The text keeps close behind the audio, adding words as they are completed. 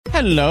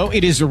Hello,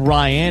 it is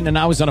Ryan, and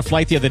I was on a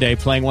flight the other day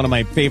playing one of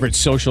my favorite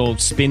social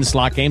spin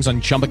slot games on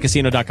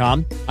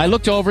ChumbaCasino.com. I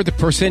looked over at the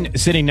person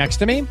sitting next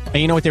to me, and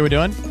you know what they were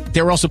doing?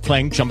 They were also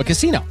playing Chumba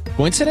Casino.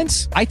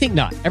 Coincidence? I think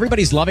not.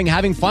 Everybody's loving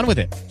having fun with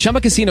it.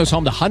 Chumba Casino is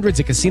home to hundreds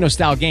of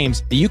casino-style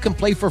games that you can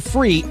play for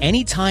free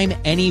anytime,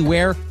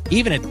 anywhere,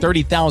 even at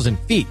 30,000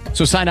 feet.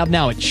 So sign up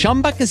now at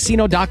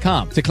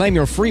ChumbaCasino.com to claim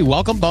your free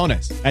welcome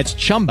bonus. That's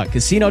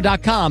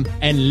ChumbaCasino.com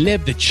and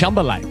live the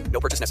Chumba life.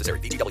 No purchase necessary.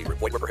 VGW.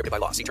 Void where prohibited by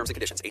law. See terms and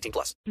conditions. 18+.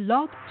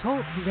 Blog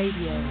Talk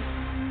Radio.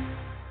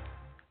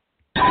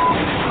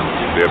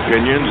 The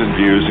opinions and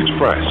views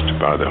expressed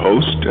by the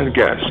host and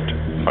guest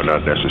are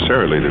not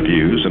necessarily the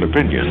views and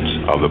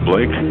opinions of the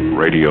Blake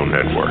Radio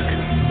Network.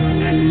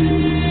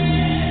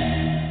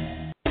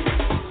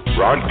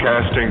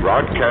 Broadcasting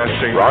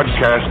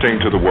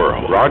to the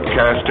world.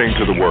 Broadcasting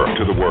to the world.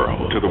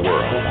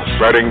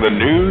 Spreading the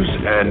news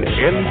and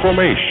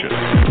information.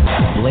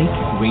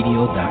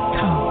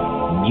 BlakeRadio.com.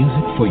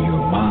 Music for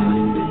your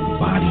mind,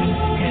 body,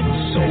 and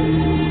soul.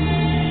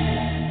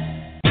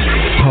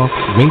 Talk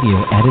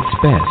radio at its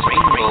best.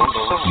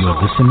 You're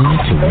listening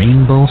to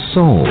Rainbow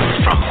Soul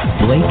from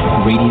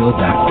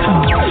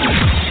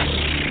BlakeRadio.com.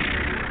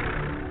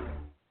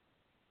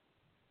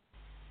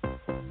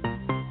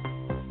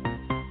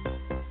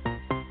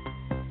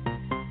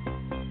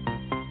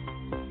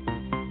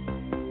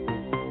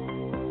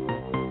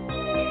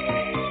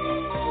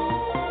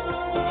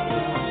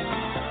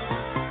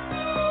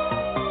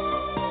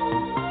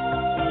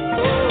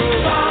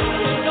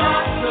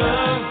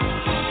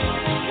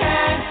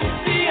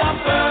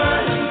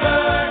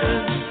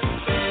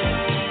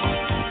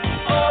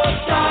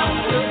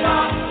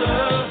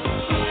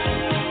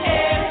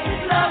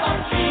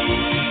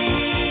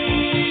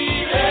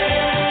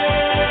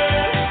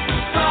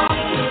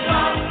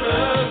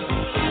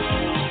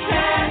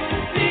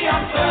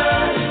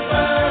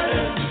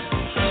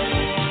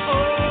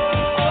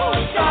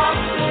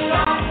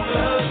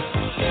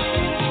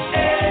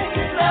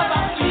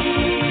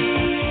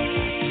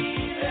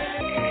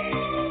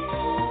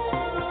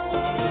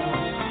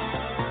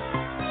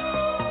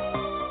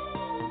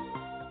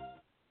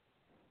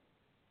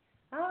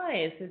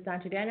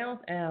 Dr. Daniels,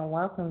 and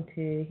welcome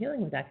to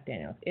Healing with Dr.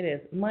 Daniels. It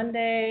is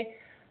Monday,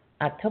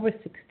 October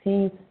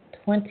 16th,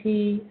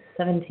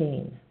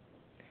 2017.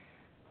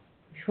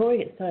 Before we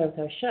get started with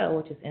our show,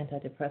 which is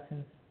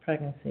Antidepressants,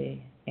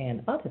 Pregnancy,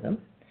 and Autism,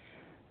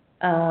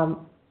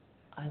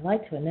 I'd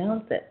like to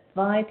announce that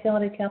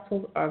Vitality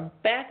capsules are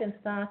back in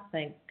stock,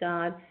 thank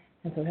God,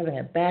 and so we're having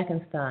a back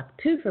in stock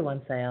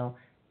 2-for-1 sale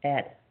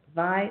at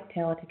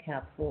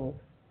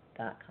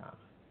vitalitycapsules.com.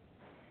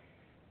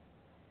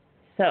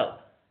 So,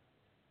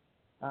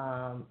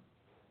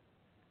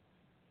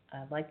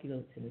 I'd like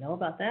you to know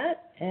about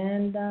that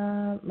and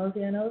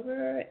mosey on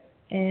over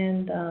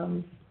and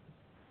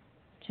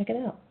check it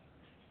out.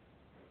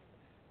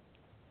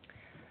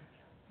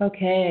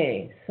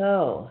 Okay,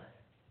 so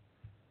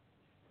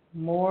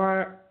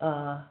more,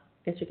 I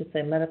guess you could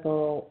say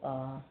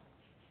medical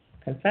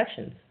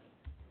confessions.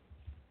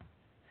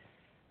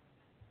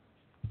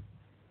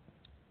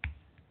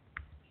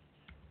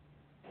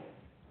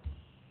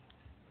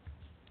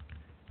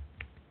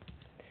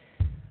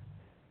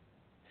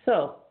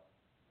 So,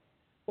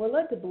 we're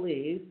led to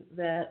believe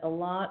that a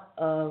lot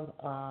of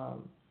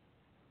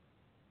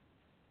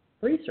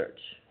research,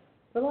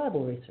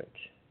 reliable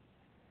research,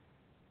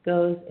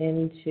 goes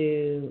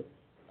into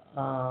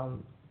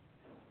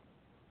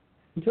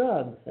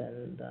drugs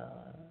and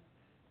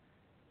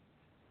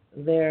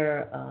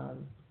their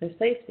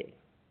safety.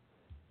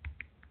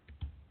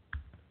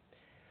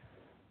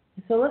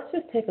 So let's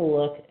just take a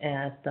look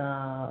at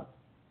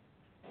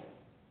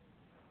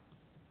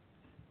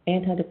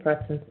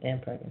antidepressants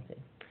and pregnancy.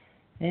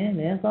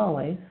 And as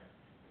always,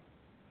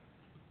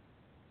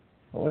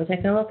 what we're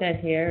taking a look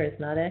at here is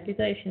not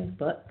accusations,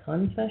 but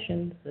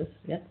confessions. This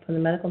from the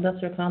medical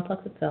industrial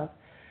complex itself.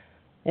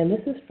 And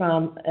this is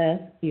from, as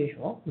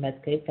usual,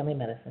 Medscape Family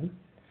Medicine.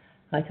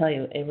 I tell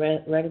you, a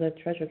regular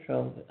treasure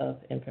trove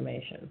of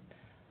information.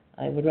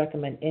 I would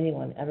recommend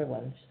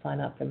everyone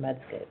sign up for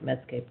Medscape,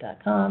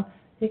 medscape.com.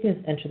 You can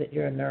just enter that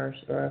you're a nurse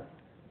or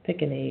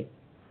pick any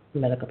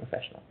medical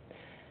professional.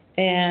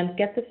 And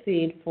get the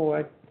feed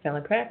for family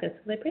practice.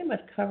 They pretty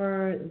much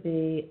cover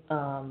the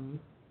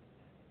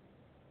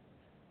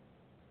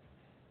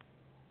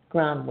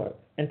groundwork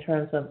in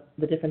terms of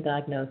the different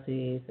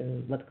diagnoses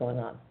and what's going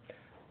on.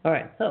 All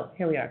right, so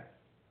here we are.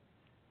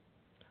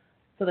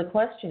 So the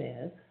question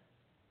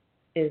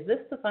is this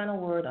the final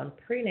word on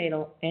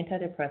prenatal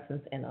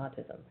antidepressants and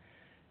autism?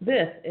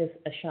 This is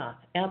a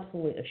shock,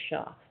 absolutely a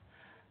shock.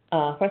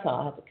 First of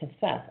all, I have to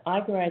confess, I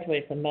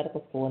graduated from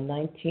medical school in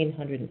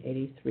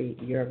 1983,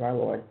 year of our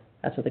Lord.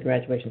 That's what the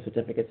graduation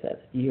certificate says,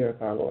 year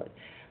of our Lord.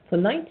 So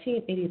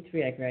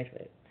 1983, I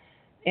graduated.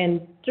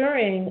 And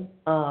during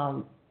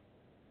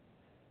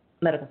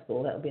medical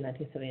school, that would be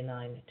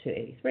 1979 to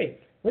 83,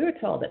 we were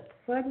told that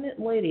pregnant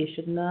ladies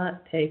should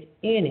not take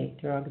any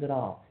drugs at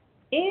all.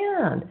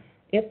 And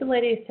if the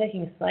lady is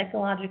taking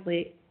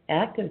psychologically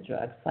active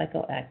drugs,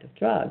 psychoactive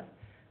drugs,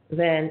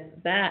 then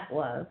that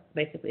was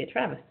basically a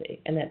travesty.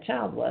 And that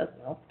child was,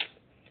 well,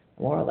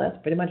 more or less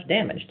pretty much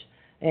damaged.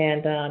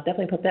 And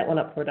definitely put that one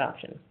up for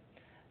adoption.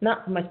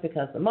 Not so much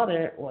because the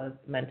mother was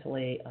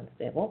mentally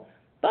unstable,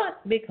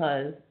 but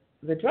because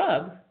the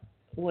drugs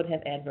would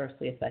have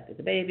adversely affected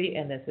the baby,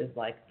 and this is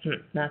like,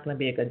 not going to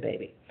be a good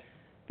baby.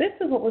 This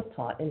is what was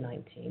taught in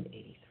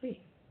 1983,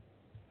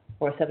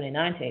 or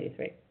 79 to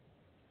 83.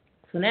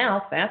 So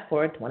now, fast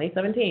forward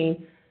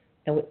 2017,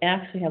 and we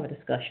actually have a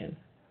discussion.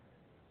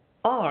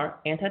 Are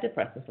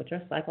antidepressants, which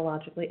are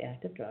psychologically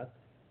active drugs,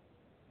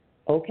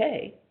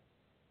 okay?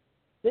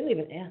 They didn't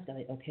even ask, are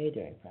they okay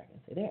during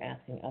pregnancy? They're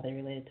asking, are they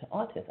related to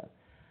autism?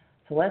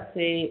 So let's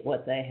see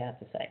what they have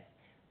to say.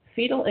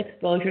 Fetal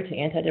exposure to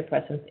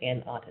antidepressants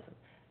and autism.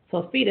 So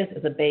a fetus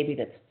is a baby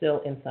that's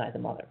still inside the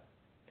mother.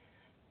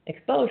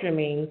 Exposure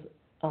means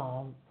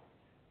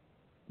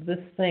this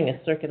thing is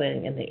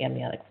circulating in the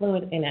amniotic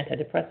fluid, and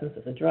antidepressants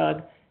is a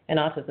drug, and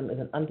autism is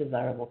an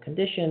undesirable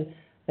condition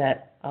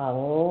that a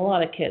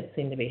lot of kids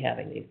seem to be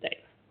having these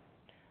days.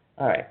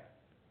 All right.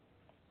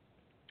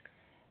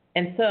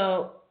 And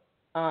so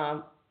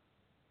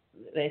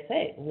they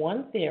say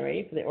one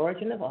theory for the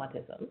origin of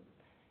autism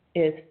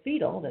is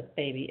fetal, that's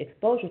baby,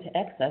 exposure to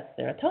excess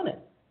serotonin,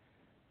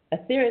 a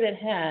theory that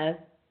has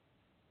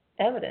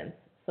evidence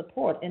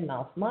support in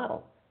mouse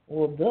models.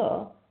 Well,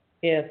 duh.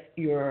 If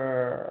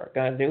you're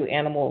going to do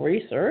animal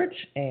research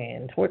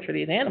and torture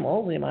these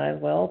animals, we might as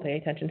well pay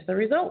attention to the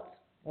results.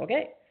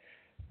 Okay.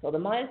 So the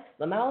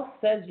mouse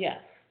says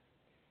yes.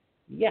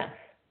 Yes,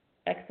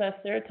 excess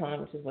serotonin,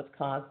 which is what's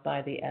caused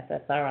by the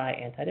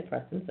SSRI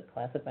antidepressants, a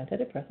class of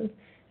antidepressants.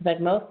 In fact,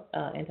 most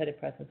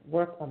antidepressants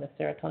work on the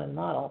serotonin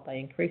model by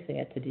increasing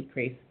it to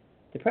decrease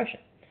depression.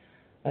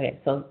 Okay,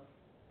 so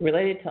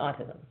related to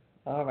autism.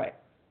 All right.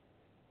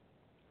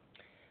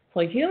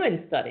 So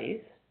human studies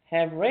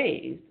have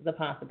raised the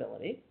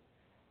possibility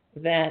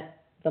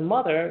that the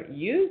mother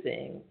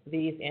using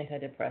these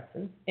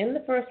antidepressants in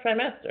the first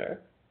trimester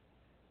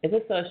is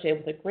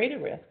associated with a greater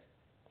risk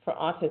for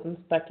autism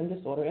spectrum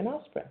disorder in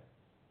offspring.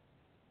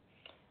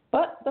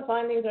 But the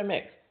findings are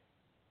mixed.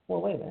 Well,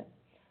 wait a minute.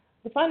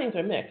 The findings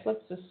are mixed.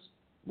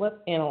 Let's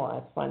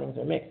analyze findings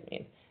are mixed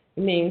means.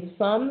 It means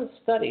some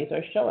studies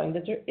are showing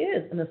that there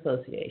is an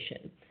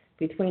association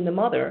between the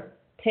mother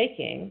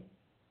taking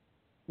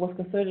what's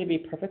considered to be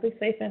perfectly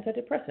safe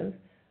antidepressants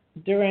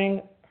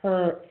during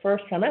her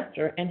first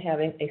trimester and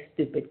having a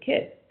stupid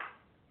kid.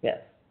 Yes.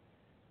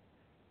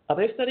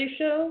 Other studies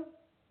show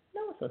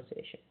no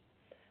association.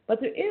 But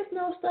there is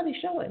no study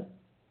showing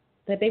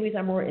that babies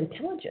are more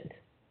intelligent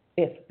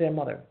if their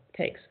mother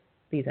takes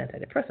these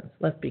antidepressants.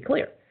 Let's be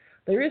clear.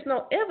 There is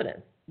no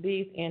evidence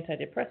these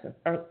antidepressants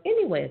are in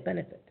any way of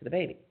benefit to the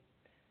baby.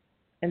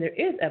 And there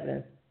is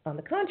evidence, on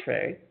the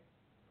contrary,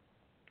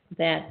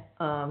 that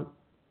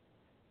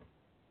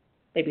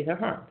babies are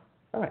harmed.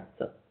 All right,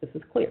 so this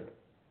is clear.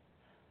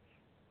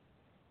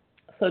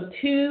 So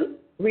 2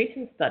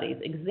 recent studies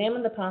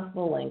examined the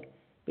possible link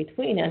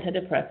between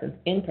antidepressants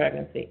in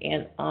pregnancy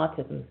and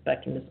autism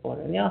spectrum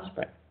disorder in the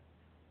offspring.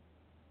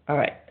 All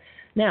right.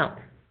 Now,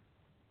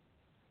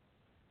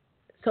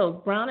 so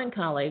Brown and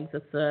colleagues,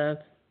 that's the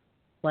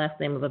last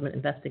name of an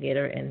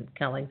investigator, and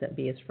colleagues at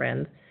B as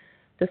friends,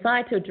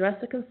 decide to address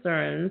the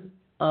concerns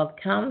of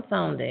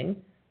confounding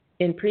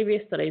in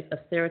previous studies of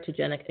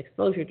serotogenic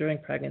exposure during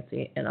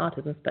pregnancy and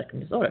autism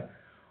spectrum disorder.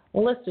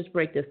 Well, let's just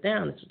break this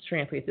down. Let's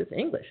translate this in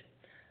English.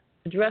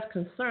 Address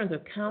concerns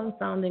of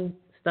confounding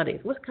studies.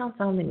 What's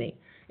confounding mean?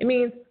 It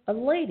means a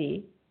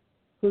lady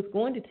who's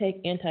going to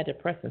take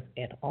antidepressants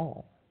at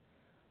all,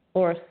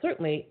 or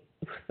certainly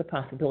with the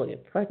possibility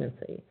of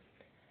pregnancy,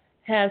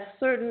 has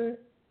certain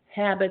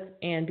habits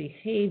and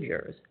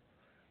behaviors.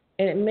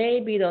 And it may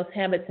be those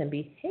habits and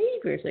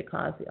behaviors that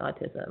cause the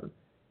autism,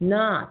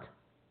 not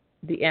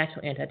the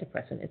actual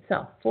antidepressant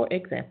itself. For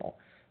example,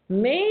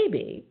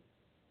 maybe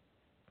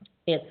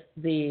it's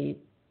the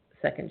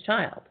second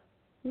child.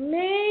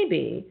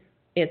 Maybe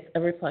it's a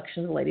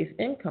reflection of the lady's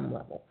income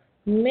level.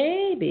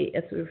 Maybe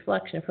it's a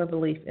reflection of her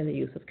belief in the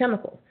use of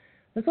chemicals.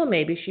 And so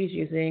maybe she's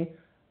using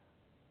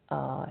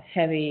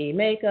heavy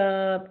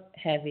makeup,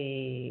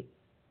 heavy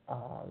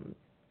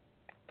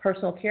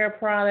personal care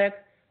products,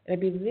 and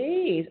maybe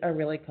these are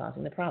really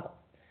causing the problem.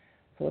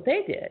 So what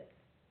they did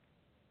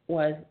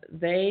was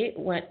they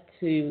went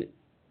to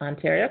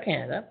Ontario,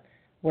 Canada,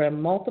 where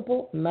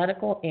multiple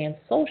medical and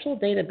social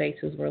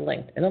databases were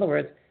linked. In other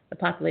words, the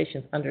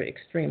population's under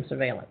extreme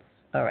surveillance.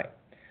 All right.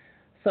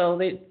 So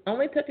they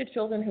only took the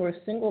children who were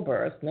single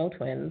births, no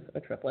twins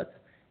or triplets,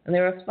 and they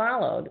were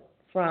followed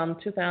from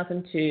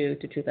 2002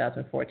 to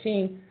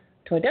 2014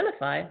 to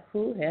identify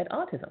who had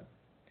autism.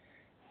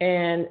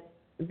 And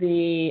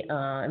the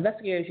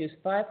investigators used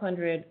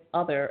 500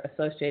 other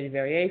associated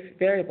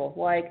variables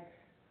like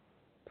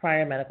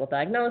prior medical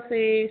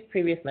diagnoses,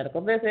 previous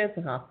medical visits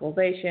and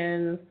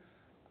hospitalizations,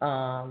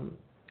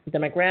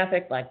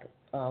 demographic, like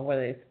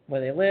where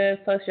they live,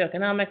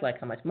 socioeconomic, like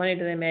how much money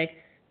do they make,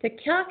 to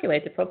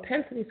calculate the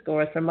propensity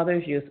scores for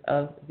mothers' use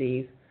of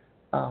these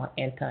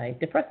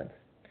antidepressants.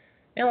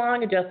 and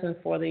allowing adjustments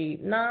for the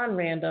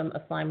non-random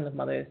assignment of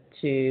mothers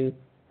to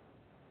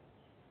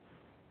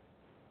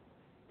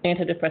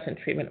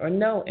antidepressant treatment or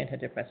no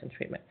antidepressant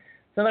treatment.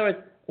 So in other words,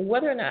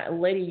 whether or not a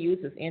lady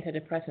uses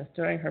antidepressants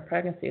during her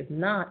pregnancy is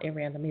not a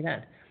random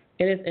event.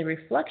 It is a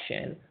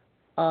reflection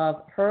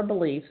of her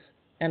beliefs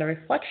and a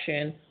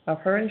reflection of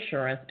her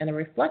insurance and a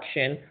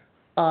reflection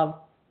of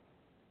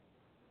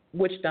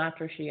which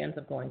doctor she ends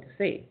up going to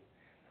see.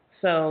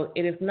 So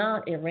it is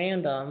not a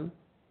random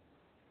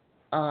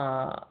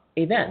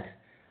event,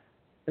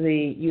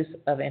 the use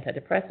of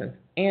antidepressants.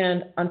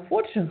 And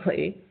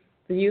unfortunately,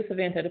 the use of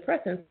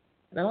antidepressants,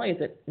 not only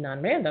is it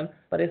non-random,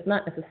 but it's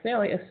not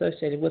necessarily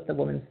associated with the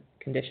woman's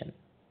condition.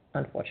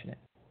 Unfortunate.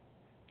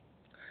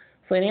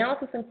 So the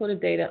analysis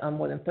included data on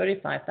more than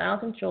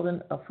 35,000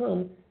 children, of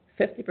whom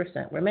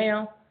 50% were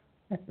male.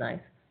 That's nice.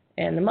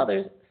 And the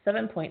mothers,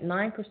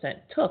 7.9%,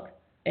 took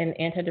an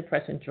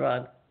antidepressant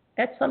drug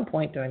at some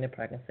point during their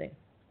pregnancy.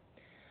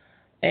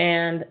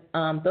 And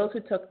those who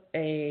took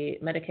a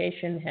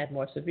medication had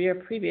more severe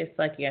previous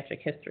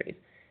psychiatric histories.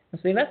 And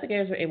so the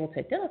investigators were able to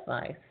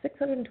identify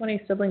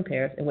 620 sibling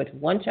pairs in which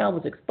one child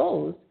was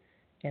exposed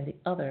and the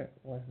other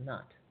was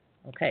not.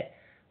 Okay,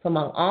 so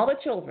among all the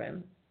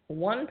children,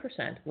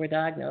 1% were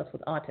diagnosed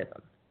with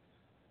autism.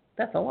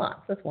 That's a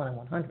lot. That's 1 in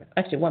 100.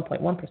 Actually,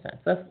 1.1%.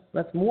 So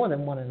that's more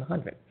than 1 in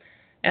 100.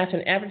 After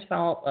an average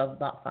follow-up of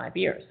about 5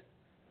 years.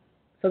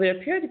 So there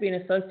appeared to be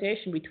an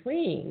association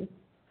between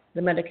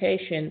the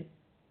medication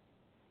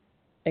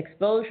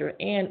exposure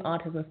and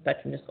autism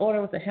spectrum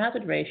disorder with a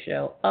hazard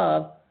ratio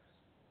of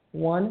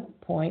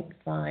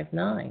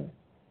 1.59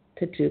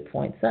 to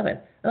 2.7. In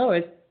other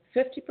words,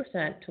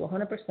 50% to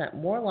 100%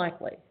 more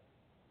likely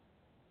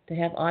to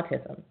have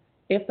autism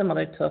if the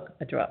mother took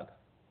a drug.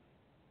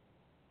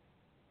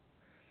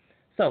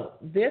 So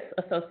this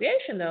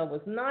association, though,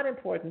 was not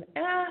important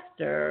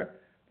after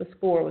the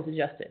score was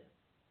adjusted.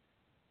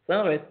 So in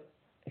other words,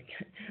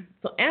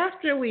 so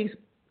after we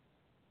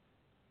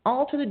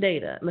alter the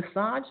data,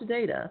 massage the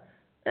data,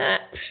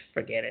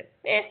 forget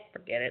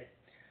it.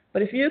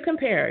 But if you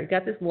compare, you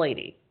got this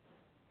lady,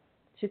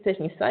 she's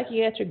taking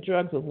psychiatric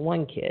drugs with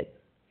one kid,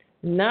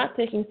 not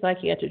taking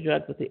psychiatric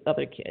drugs with the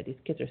other kid. These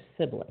kids are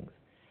siblings.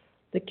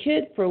 The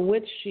kid for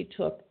which she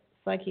took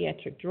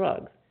psychiatric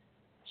drugs,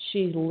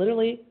 she's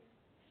literally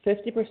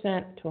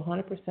 50% to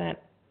 100%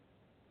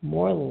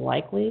 more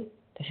likely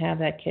to have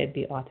that kid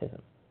be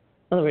autism.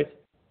 In other words,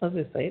 let's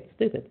just say it's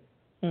stupid.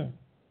 So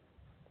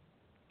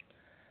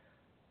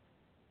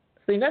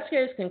the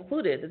investigators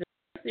concluded that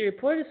the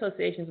reported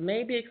associations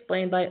may be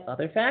explained by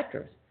other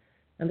factors,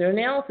 and their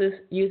analysis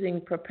using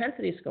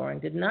propensity scoring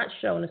did not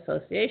show an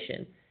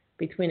association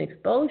between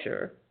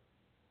exposure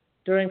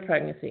during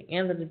pregnancy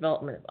and the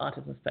development of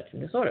autism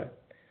spectrum disorder.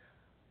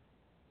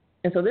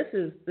 And so this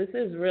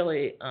is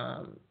really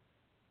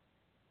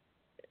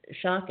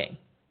shocking.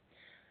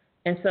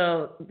 And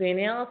so the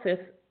analysis,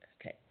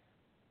 okay.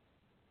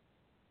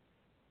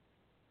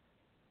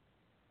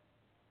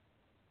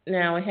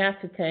 Now we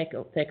have to take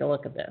a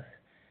look at this.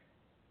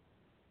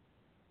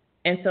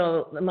 And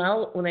so the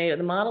model, when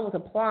the model was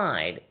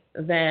applied,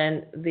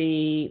 then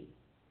the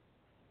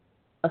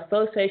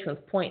association was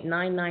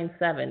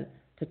 0.997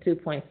 to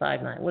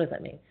 2.59. What does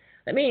that mean?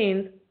 That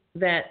means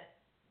that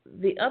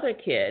the other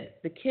kid,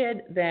 the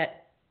kid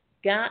that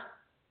got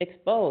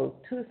exposed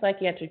to the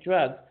psychiatric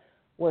drugs,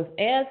 was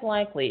as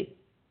likely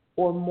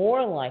or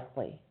more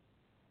likely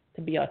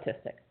to be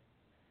autistic.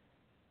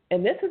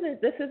 And this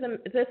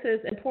is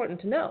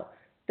important to know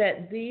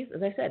that these,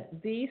 as I said,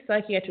 these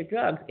psychiatric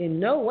drugs in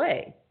no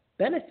way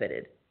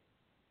benefited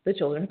the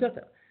children who took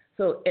them.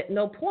 So at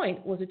no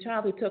point was a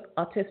child who took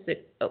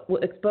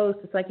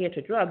exposed to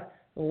psychiatric drugs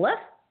less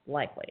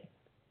likely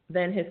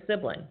than his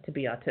sibling to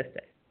be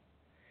autistic.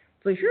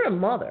 So if you're a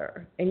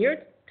mother and you're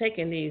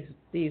taking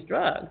these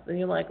drugs, and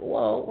you're like,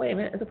 whoa, wait a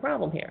minute, there's a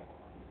problem here.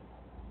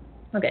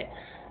 Okay,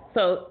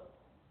 so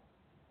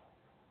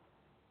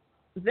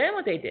then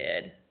what they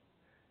did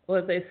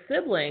was their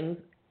siblings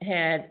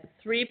had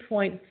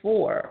 3.4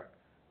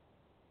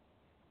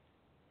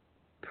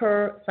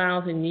 per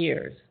 1,000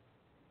 years,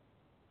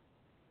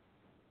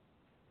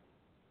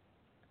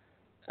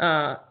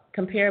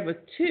 compared with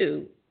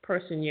 2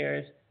 person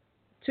years,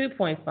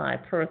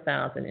 2.5 per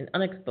 1,000 in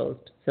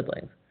unexposed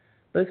siblings.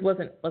 But this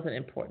wasn't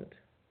important.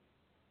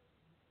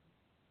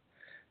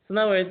 So in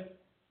other words,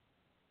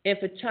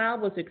 if a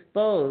child was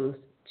exposed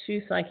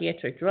to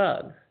psychiatric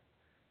drugs,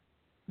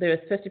 there was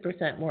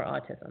 50% more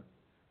autism.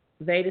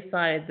 They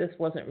decided this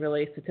wasn't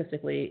really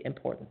statistically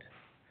important.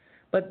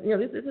 But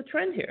this is a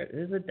trend here.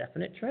 There's a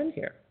definite trend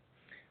here.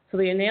 So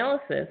the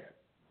analysis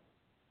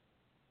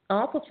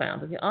also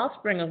found that the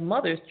offspring of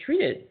mothers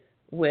treated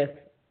with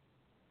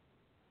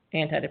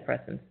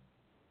antidepressants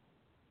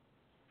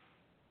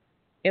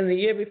in the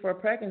year before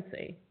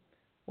pregnancy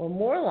were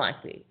more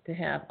likely to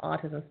have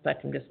autism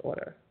spectrum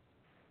disorder,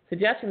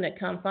 suggesting that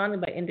confounding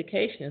by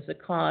indication is the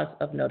cause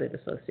of noted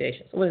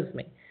associations. So what does this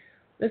mean?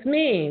 This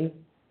means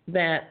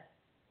that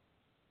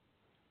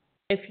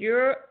if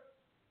you're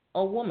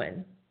a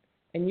woman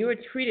and you are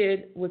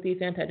treated with these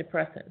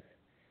antidepressants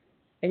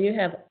and you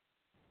have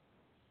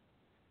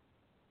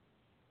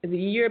the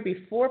year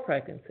before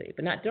pregnancy,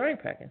 but not during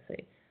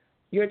pregnancy,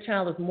 your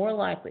child is more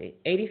likely,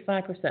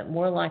 85%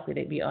 more likely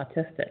to be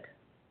autistic.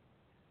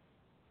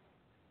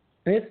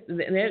 And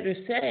they're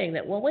saying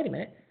that, well, wait a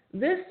minute,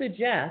 this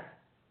suggests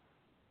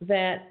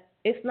that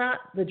it's not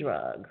the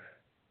drugs,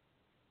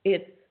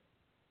 it's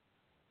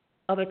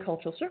other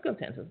cultural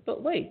circumstances.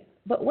 But wait,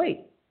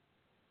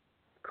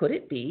 could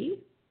it be?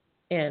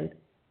 And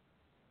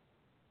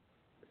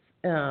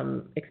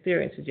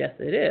experience suggests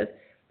that it is,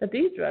 that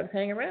these drugs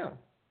hang around.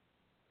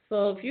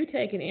 So if you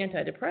take an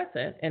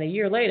antidepressant and a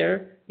year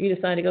later you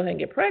decide to go ahead and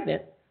get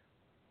pregnant,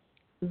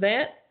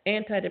 that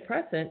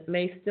antidepressant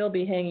may still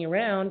be hanging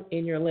around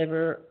in your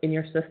liver, in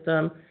your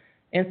system.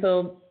 And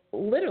so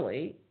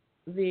literally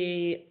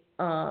the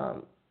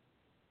autism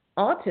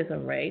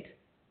rate,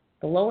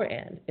 the lower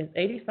end, is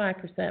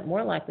 85%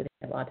 more likely to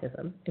have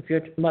autism if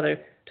your mother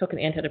took an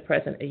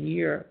antidepressant a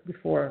year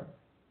before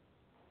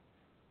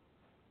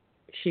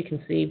she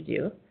conceived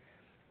you,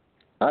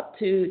 up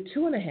to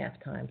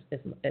 2.5 times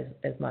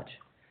as much.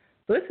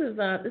 So this is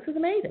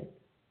amazing.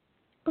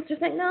 Let's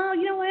just think, no,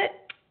 you know what?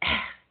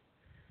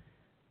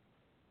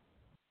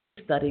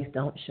 Studies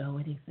don't show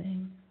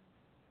anything.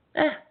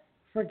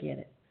 Forget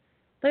it.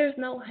 There's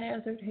no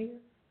hazard here.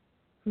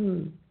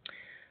 So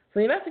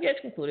the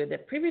investigation concluded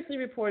that previously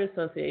reported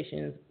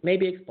associations may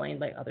be explained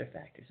by other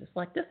factors. It's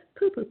like this,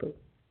 poo.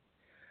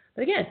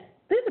 But again,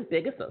 there's a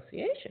big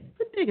association.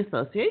 It's a big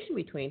association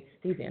between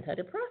these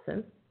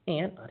antidepressants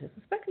and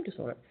autism spectrum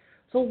disorder.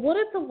 So what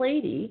if the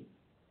lady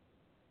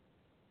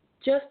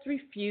just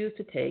refused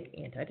to take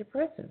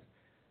antidepressants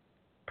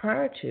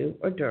prior to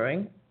or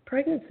during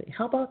pregnancy?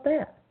 How about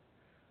that?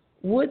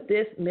 Would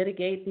this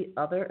mitigate the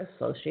other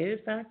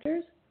associated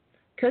factors?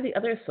 Could the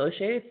other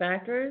associated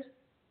factors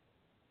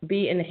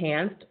be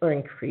enhanced or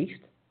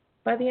increased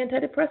by the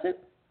antidepressant?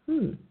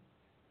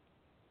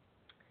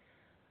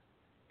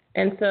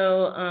 And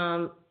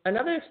so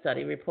another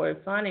study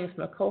reported findings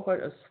from a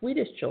cohort of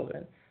Swedish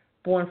children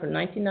born from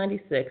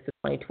 1996 to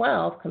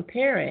 2012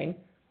 comparing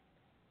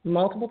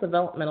multiple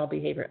developmental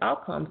behavior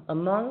outcomes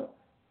among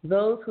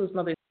those whose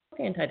mothers took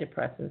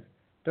antidepressants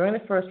during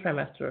the first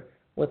trimester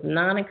with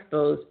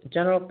non-exposed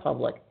general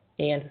public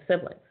and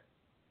siblings.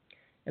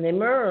 And they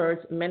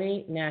merged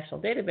many national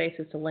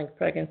databases to link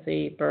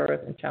pregnancy,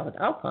 birth, and childhood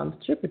outcomes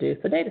to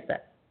produce a data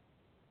set.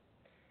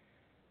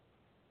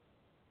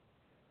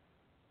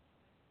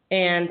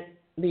 And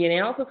the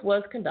analysis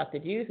was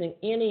conducted using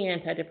any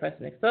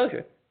antidepressant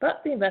exposure,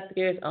 but the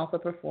investigators also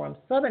performed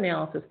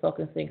sub-analysis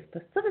focusing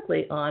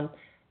specifically on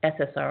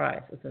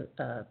SSRIs, as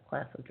a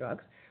class of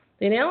drugs.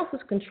 The analysis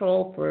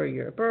controlled for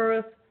year of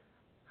birth,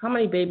 how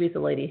many babies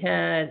the lady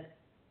had,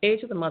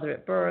 age of the mother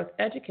at birth,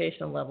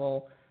 educational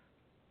level,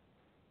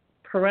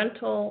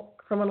 parental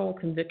criminal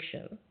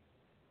conviction,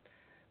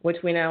 which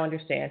we now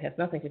understand has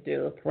nothing to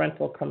do with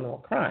parental criminal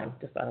crime,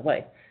 just by the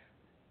way.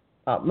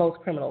 Most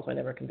criminals are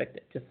never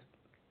convicted. Just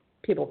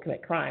people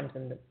commit crimes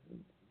and the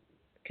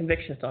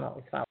convictions don't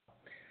always follow.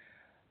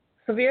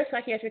 Severe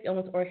psychiatric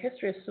illness or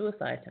history of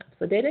suicide attempts.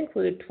 The data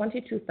included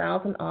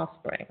 22,000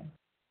 offspring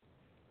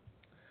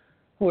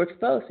who were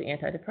exposed to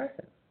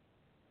antidepressants.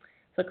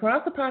 So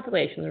across the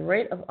population, the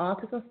rate of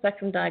autism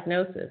spectrum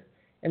diagnosis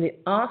in the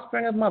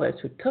offspring of mothers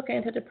who took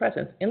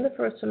antidepressants in the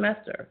first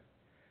semester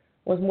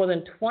was more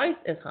than twice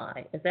as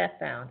high as that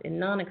found in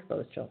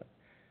non-exposed children.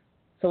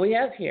 So we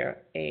have here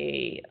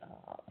a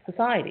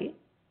society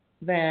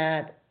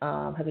that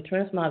has a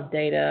tremendous amount of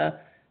data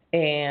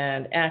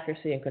and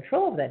accuracy and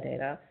control of that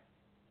data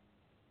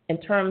in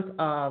terms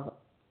of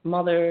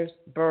mothers,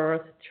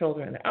 birth,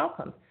 children, and their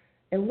outcomes.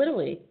 And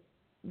literally,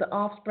 the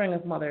offspring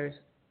of mothers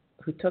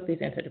who took these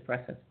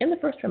antidepressants in the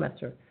first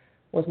trimester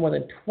was more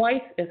than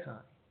twice as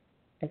high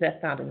as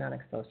that found in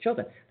non-exposed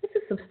children. This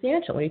is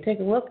substantial when you take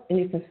a look and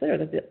you consider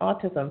that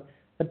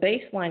the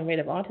baseline rate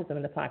of autism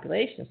in the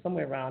population is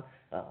somewhere around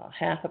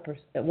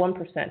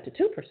 1% to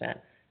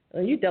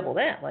 2%. You double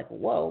that, like,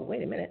 whoa,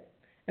 wait a minute.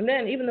 And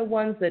then even the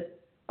ones that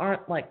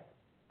aren't like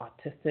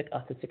autistic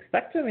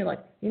spectrum, you're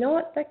like, you know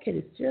what, that kid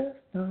is just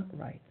not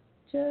right.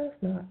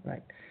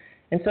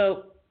 And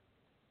so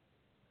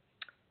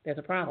there's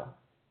a problem.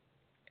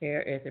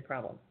 There is a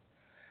problem.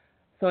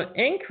 So an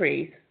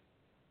increase.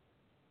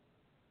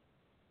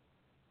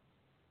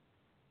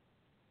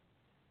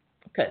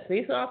 Okay, so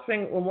these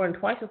offspring were more than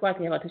twice as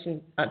likely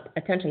to have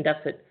attention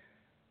deficit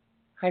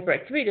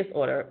hyperactivity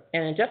disorder,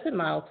 and in adjusted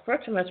models,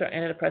 first trimester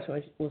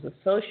antidepressant was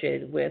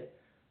associated with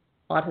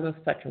autism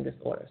spectrum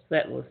disorder. So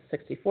that was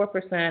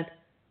 64%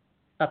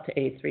 up to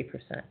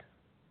 83%.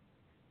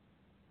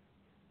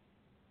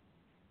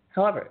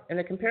 However, in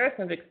the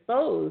comparison of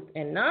exposed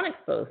and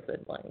non-exposed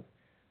siblings,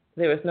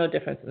 there was no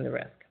difference in the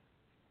risk.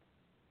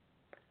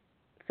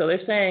 So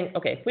they're saying,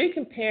 okay, if we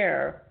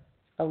compare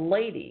a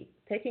lady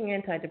taking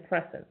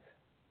antidepressants,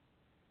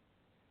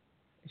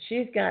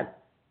 she's got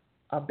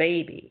a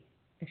baby,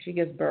 and she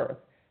gives birth.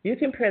 You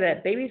compare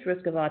that baby's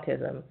risk of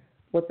autism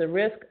with the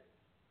risk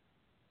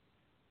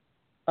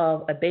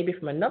of a baby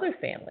from another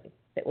family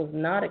that was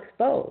not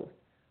exposed.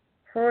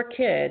 Her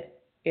kid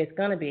it's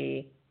going to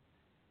be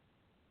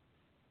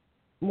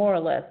more or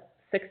less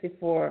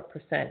 64%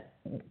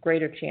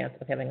 greater chance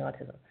of having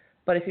autism.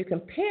 But if you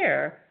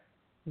compare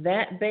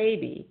that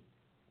baby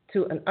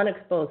to an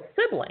unexposed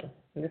sibling,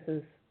 and this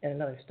is in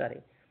another study,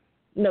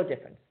 no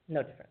difference.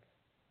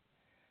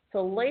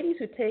 So ladies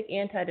who take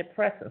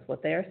antidepressants,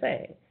 what they are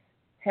saying,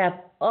 have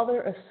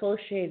other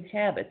associated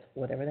habits,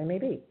 whatever they may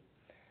be,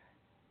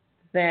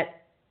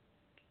 that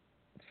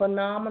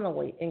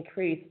phenomenally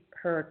increase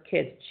her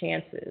kids'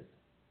 chances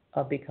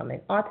of becoming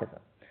autism.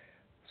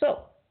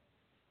 So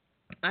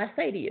I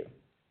say to you,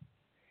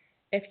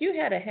 if you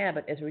had a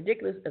habit as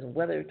ridiculous as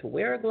whether to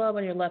wear a glove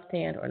on your left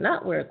hand or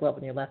not wear a glove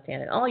on your left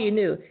hand, and all you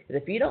knew is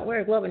if you don't wear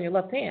a glove on your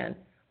left hand,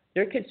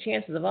 your kid's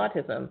chances of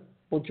autism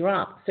will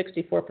drop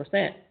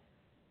 64%.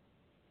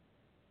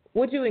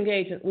 Would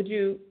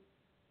you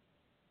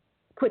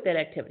quit that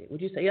activity?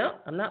 Would you say,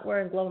 I'm not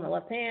wearing a glove on my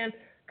left hand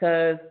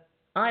because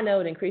I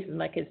know it increases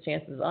my kid's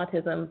chances of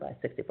autism by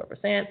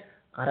 64%.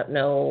 I don't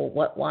know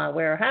what, why,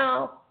 where,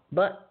 how,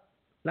 but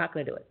not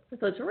going to do it.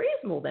 So it's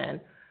reasonable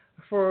then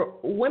for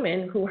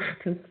women who are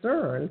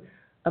concerned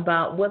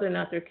about whether or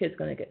not their kid's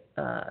going to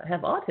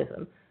have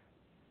autism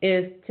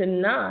is to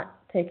not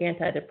take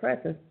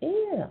antidepressants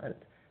and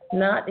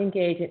not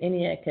engage in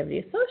any activity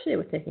associated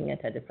with taking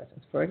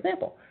antidepressants. For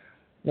example,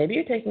 maybe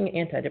you're taking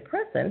an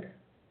antidepressant,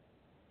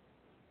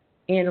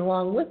 and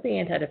along with the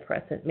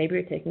antidepressant, maybe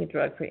you're taking a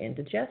drug for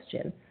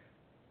indigestion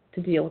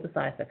to deal with the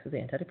side effects of the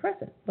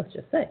antidepressant, let's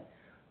just say.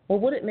 Well,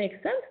 would it make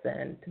sense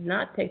then to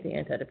not take the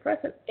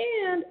antidepressant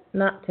and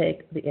not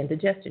take the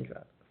indigestion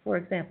drug, for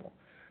example?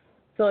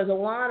 So there's a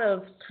lot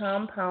of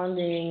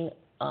compounding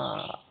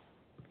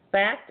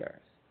factors.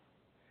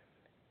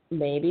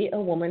 Maybe a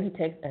woman who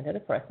takes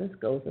antidepressants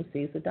goes and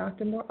sees the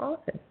doctor more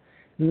often.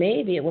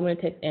 Maybe a woman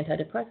who takes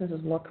antidepressants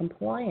is more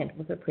compliant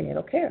with her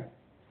prenatal care.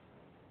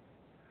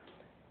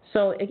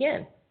 So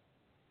again,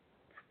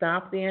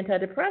 stop the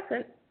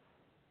antidepressant,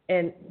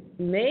 and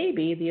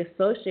maybe the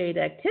associated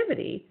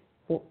activity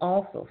will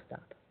also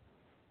stop.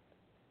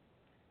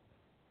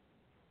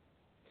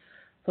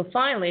 So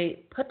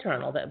finally,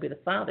 paternal, that would be the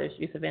father's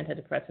use of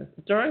antidepressants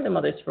during the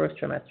mother's first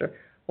trimester,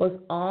 was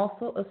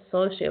also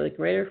associated with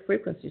greater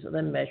frequencies of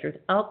the measured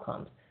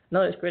outcomes. In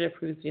other words, greater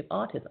frequency of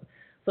autism.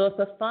 So if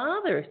the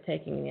father is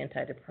taking an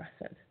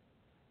antidepressant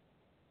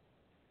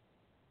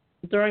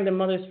during the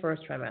mother's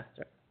first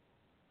trimester,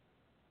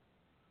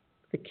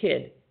 the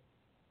kid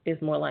is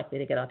more likely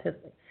to get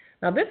autistic.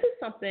 Now, this is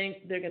something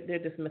they're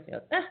dismissing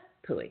as,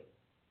 pooey.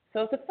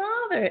 So if the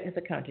father is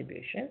a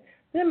contribution,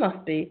 there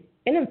must be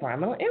an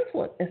environmental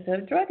influence instead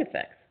of drug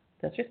effects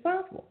that's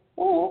responsible.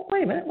 Oh,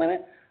 wait a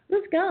minute.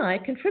 This guy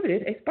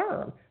contributed a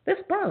sperm. This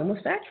sperm was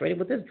saturated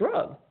with this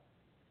drug.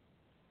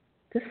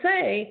 To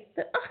say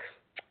that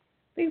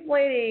these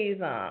ladies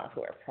who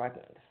are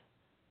pregnant,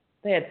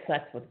 they had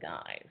sex with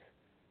guys,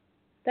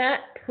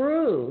 that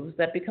proves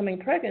that becoming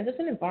pregnant is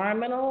an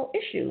environmental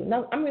issue,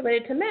 not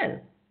unrelated to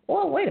men.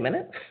 Whoa, wait a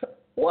minute.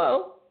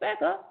 Whoa,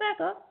 back up.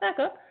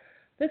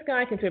 This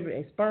guy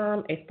contributed a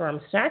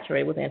sperm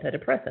saturated with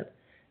antidepressants.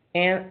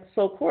 And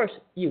so, of course,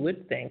 you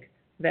would think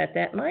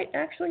that might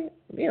actually,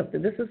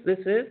 this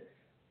is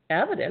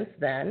evidence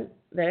then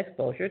that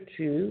exposure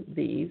to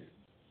these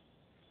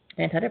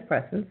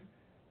antidepressants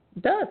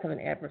does have an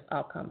adverse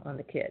outcome on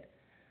the kid.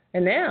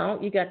 And now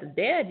you got the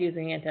dad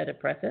using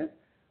antidepressants.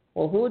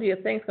 Well, who do you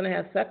think is going to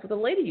have sex with a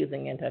lady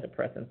using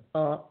antidepressants?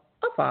 A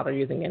father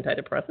using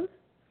antidepressants.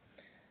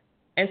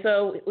 And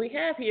so we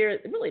have here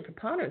really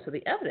preponderance of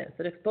the evidence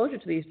that exposure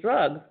to these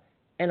drugs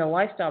and a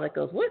lifestyle that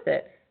goes with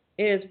it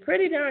is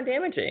pretty darn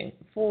damaging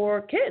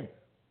for kids.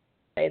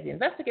 The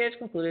investigators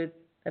concluded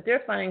that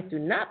their findings do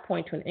not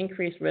point to an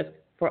increased risk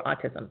for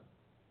autism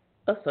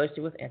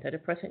associated with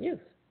antidepressant use.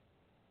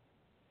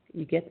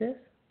 You get this?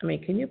 I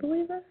mean, can you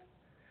believe this?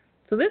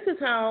 So this is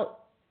how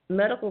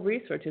medical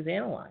research is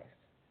analyzed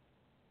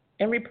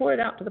and reported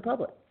out to the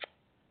public.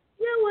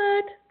 You know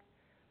what?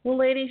 When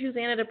ladies use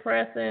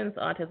antidepressants,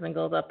 autism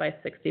goes up by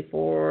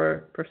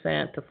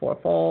 64% to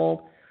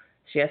fourfold.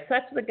 She has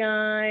sex with a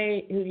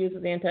guy who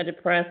uses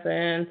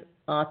antidepressants,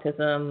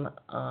 autism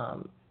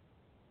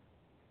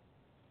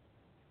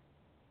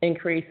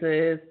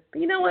increases.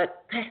 But you know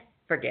what?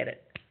 Forget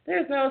it.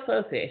 There's no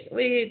association.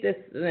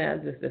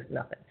 Just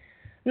nothing.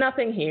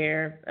 Nothing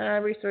here.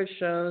 Research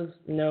shows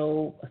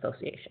no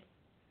association.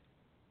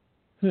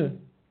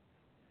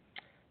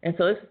 And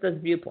so this is the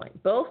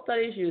viewpoint. Both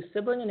studies use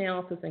sibling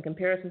analysis and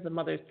comparisons of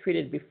mothers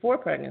treated before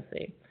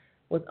pregnancy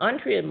with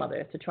untreated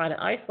mothers to try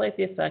to isolate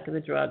the effect of the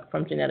drug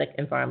from genetic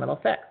environmental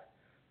effects.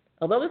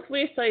 Although the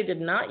Swedish study did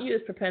not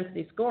use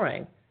propensity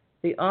scoring,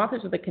 the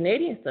authors of the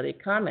Canadian study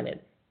commented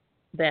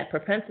that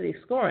propensity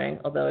scoring,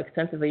 although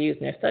extensively used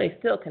in their study,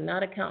 still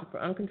cannot account for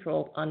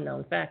uncontrolled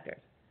unknown factors.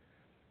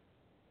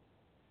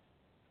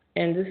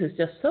 And this is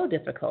just so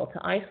difficult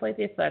to isolate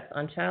the effects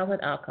on childhood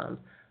outcomes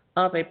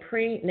of a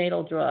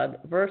prenatal drug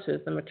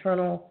versus the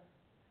maternal,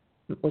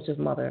 which is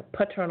mother,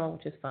 paternal,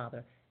 which is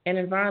father, and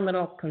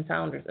environmental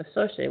confounders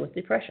associated with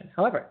depression.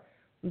 However,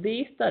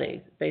 these studies,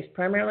 based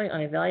primarily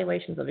on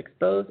evaluations of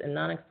exposed and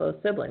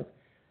non-exposed siblings,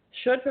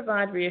 should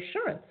provide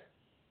reassurance.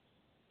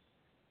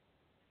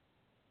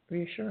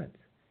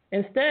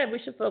 Instead, we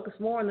should focus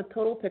more on the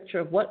total picture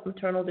of what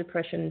maternal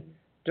depression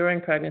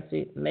during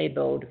pregnancy may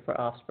bode for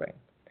offspring.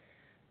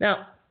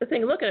 Now, the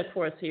thing to look at, of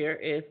course, here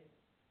is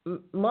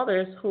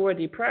mothers who are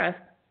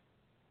depressed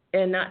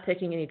and not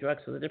taking any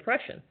drugs for the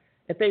depression.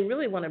 If they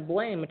really want to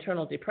blame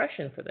maternal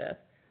depression for this,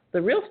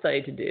 the real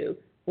study to do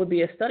would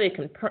be a study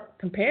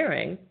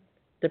comparing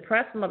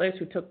depressed mothers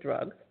who took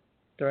drugs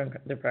during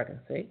their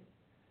pregnancy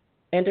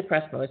and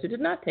depressed mothers who did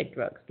not take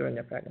drugs during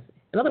their pregnancy.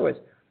 In other words,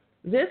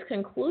 this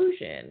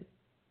conclusion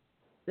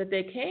that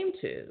they came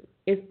to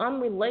is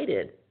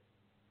unrelated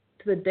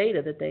to the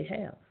data that they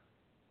have.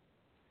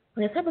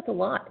 And this happens a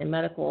lot in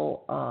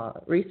medical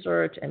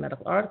research and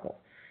medical articles,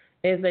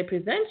 is they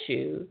present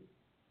you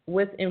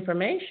with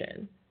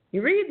information,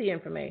 you read the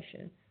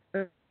information,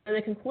 and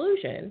the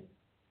conclusion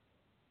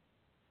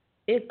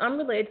is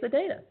unrelated to the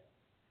data.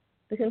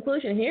 The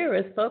conclusion here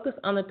is focus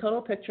on the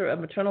total picture of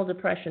maternal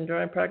depression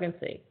during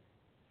pregnancy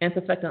and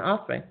its effect on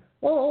offspring.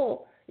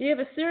 Whoa, you have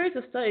a series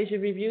of studies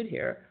you've reviewed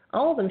here,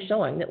 all of them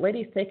showing that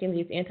ladies taking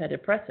these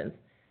antidepressants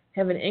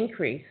have an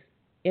increase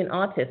in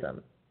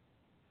autism,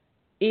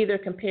 either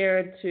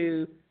compared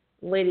to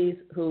ladies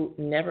who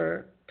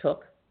never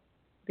took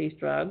these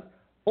drugs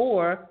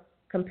or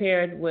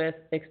compared with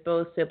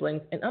exposed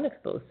siblings and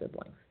unexposed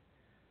siblings.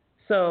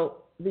 So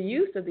the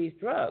use of these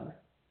drugs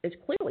is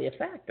clearly a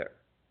factor,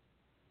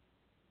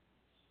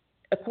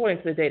 according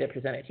to the data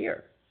presented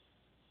here.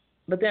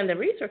 But then the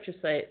researchers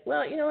say,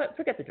 well, you know what,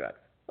 forget the drugs.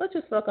 Let's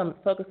just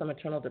focus on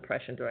maternal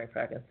depression during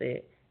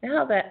pregnancy and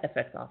how that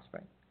affects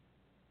offspring.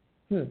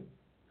 And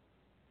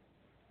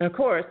of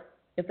course,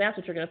 if that's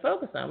what you're going to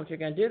focus on, what you're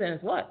going to do then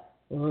is what?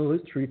 Well,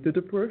 let's treat the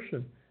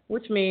depression,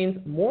 which means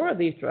more of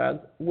these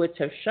drugs which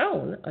have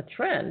shown a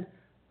trend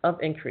of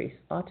increased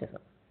autism.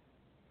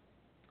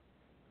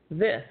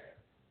 This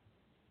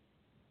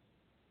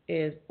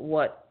is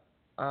what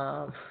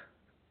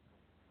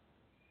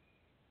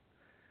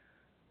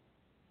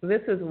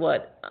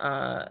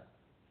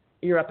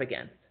you're up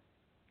against.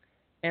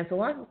 And so a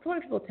lot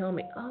of people tell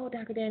me, oh,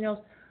 Dr. Daniels,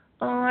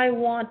 I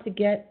want to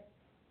get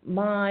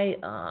my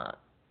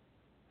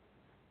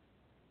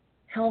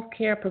health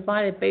care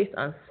provided based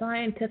on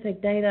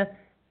scientific data,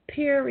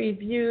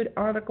 peer-reviewed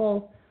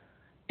articles.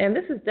 And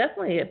this is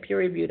definitely a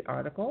peer-reviewed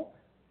article.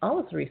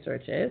 All this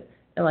research is.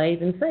 And I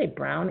even say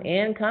Brown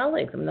and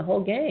colleagues, I mean, the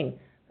whole gang.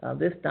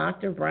 This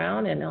Dr.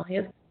 Brown and all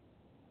his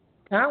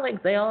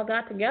colleagues, they all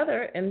got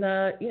together and,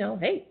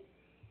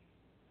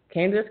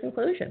 came to this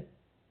conclusion.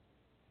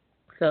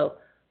 So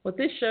what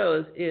this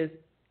shows is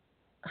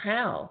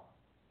how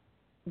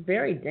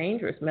very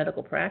dangerous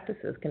medical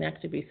practices can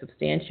actually be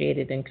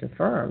substantiated and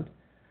confirmed,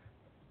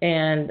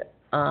 and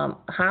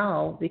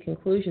how the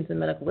conclusions in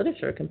medical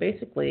literature can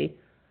basically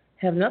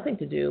have nothing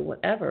to do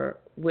whatever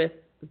with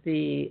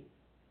the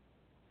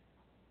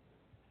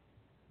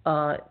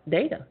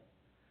data.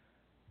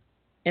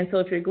 And so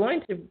if you're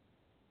going to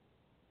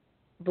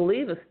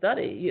believe a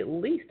study, you at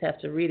least have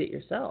to read it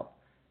yourself,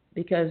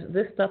 because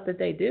this stuff that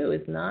they do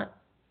is not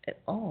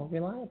at all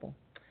reliable.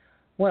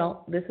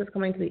 Well, this is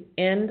coming to the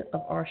end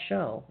of our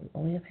show. We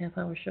only have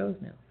half-hour shows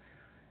now.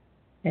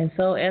 And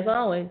so, as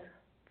always,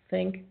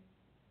 think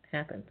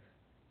happens.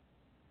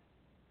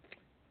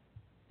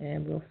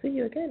 And we'll see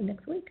you again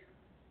next week.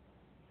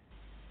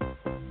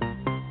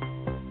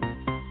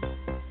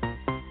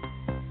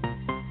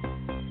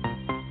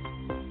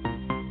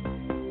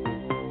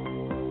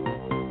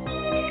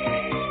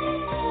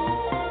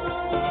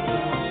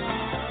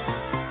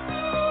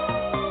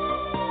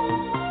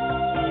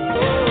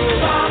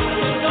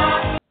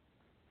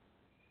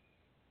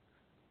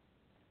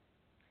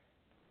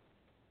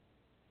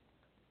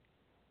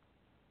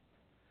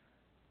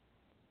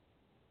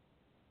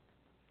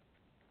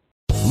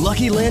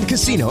 Lucky Land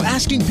Casino,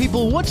 asking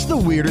people, what's the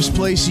weirdest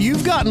place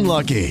you've gotten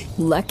lucky?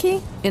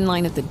 Lucky? In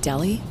line at the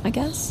deli, I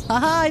guess?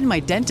 Aha, in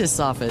my dentist's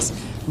office.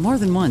 More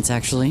than once,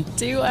 actually.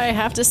 Do I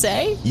have to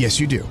say? Yes,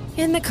 you do.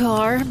 In the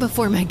car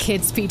before my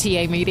kids'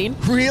 PTA meeting.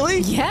 Really?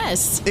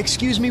 Yes.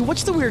 Excuse me,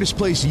 what's the weirdest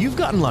place you've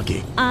gotten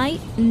lucky? I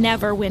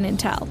never win and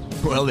tell.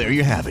 Well, there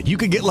you have it. You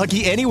can get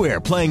lucky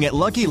anywhere, playing at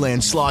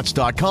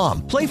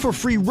LuckyLandSlots.com. Play for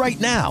free right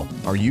now.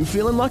 Are you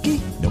feeling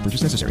lucky? No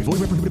purchase necessary. Void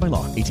where prohibited by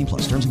law.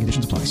 18+. Terms and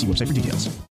conditions apply. See website for details.